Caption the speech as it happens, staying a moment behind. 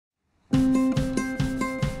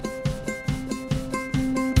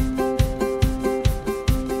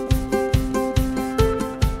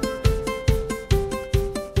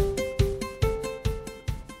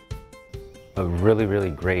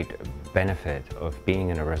great benefit of being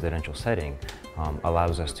in a residential setting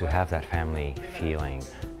allows us to have that family feeling,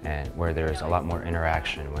 and where there's a lot more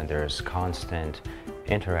interaction, when there's constant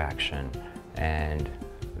interaction, and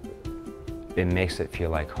it makes it feel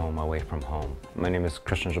like home away from home. My name is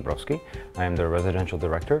Christian Zabrowski. I am the residential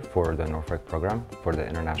director for the Norfolk program for the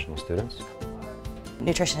international students.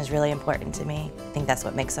 Nutrition is really important to me. I think that's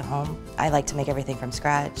what makes a home. I like to make everything from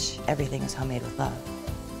scratch. Everything is homemade with love.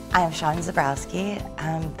 I am Sean Zabrowski.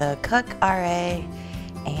 I'm the cook, RA,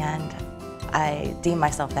 and I deem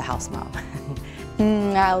myself the house mom.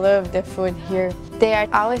 I love the food here. They are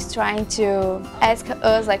always trying to ask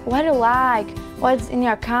us, like, what do you like? What's in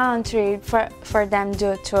your country for them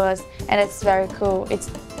to do to us, and it's very cool.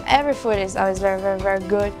 Every food is always very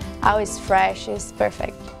good, always fresh, it's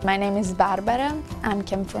perfect. My name is Barbara, I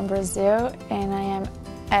came from Brazil, and I am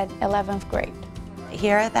at 11th grade.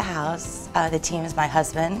 Here at the house, the team is my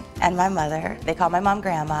husband and my mother. They call my mom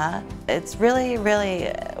Grandma. It's really,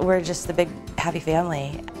 we're just a big, happy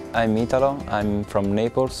family. I'm Italo. I'm from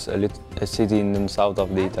Naples, a city in the south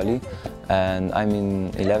of Italy, and I'm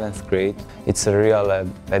in 11th grade. It's a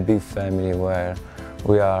big family where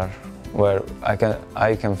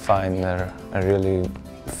I can find a really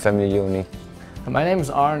family unit. My name is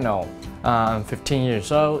Arnold. I'm 15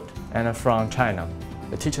 years old and I'm from China.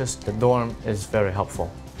 The teachers, the dorm is very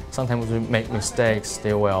helpful. Sometimes we make mistakes,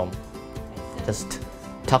 they will just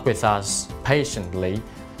talk with us patiently,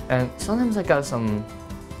 and sometimes I got some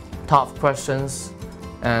tough questions,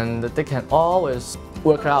 and they can always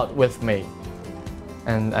work out with me.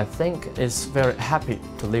 And I think it's very happy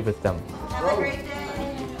to live with them. Have a great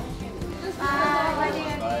day.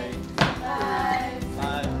 Bye. Bye. Bye.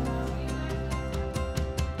 Bye.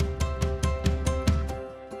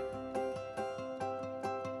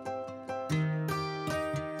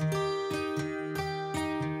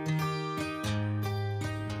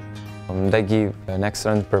 They give an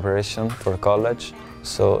excellent preparation for college,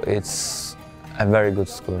 so it's a very good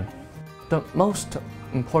school. The most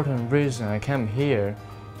important reason I came here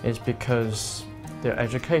is because their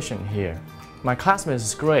education here. My classmates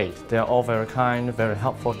is great. They're all very kind, very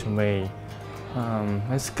helpful to me.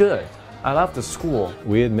 It's good. I love the school.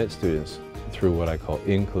 We admit students through what I call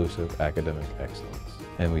inclusive academic excellence.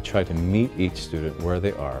 And we try to meet each student where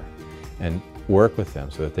they are and work with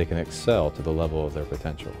them so that they can excel to the level of their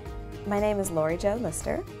potential. My name is Lori Jo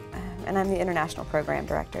Lister, and I'm the International Program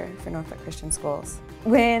Director for Norfolk Christian Schools.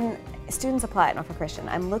 When students apply at Norfolk Christian,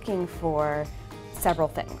 I'm looking for several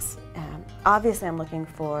things. Obviously, I'm looking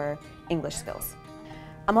for English skills.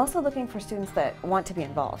 I'm also looking for students that want to be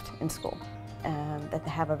involved in school, that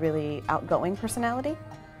have a really outgoing personality.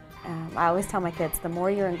 I always tell my kids, the more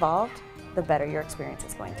you're involved, the better your experience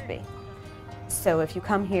is going to be. So if you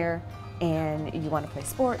come here and you want to play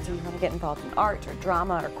sports, or you want to get involved in art or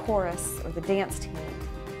drama or chorus or the dance team,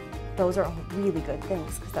 those are all really good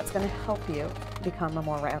things, because that's going to help you become a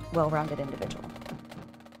more well-rounded individual.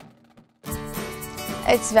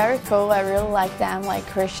 It's very cool. I really like them, like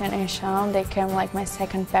Christian and Sean. They became like my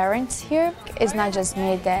second parents here. It's not just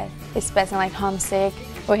me that is passing like homesick.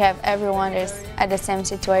 We have everyone that's at the same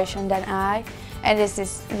situation than I, and this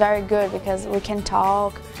is very good because we can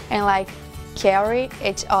talk and like carry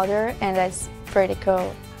each other, and that's pretty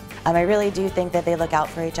cool. I really do think that they look out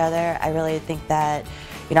for each other. I really think that,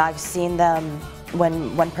 I've seen them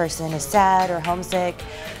when one person is sad or homesick,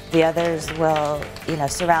 the others will,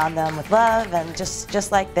 surround them with love, and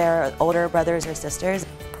just like their older brothers or sisters.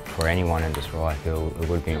 For anyone in this role, I feel it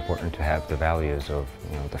would be important to have the values of,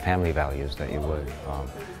 the family values that you would.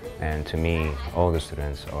 And to me, all the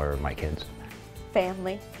students are my kids.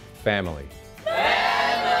 Family. Family.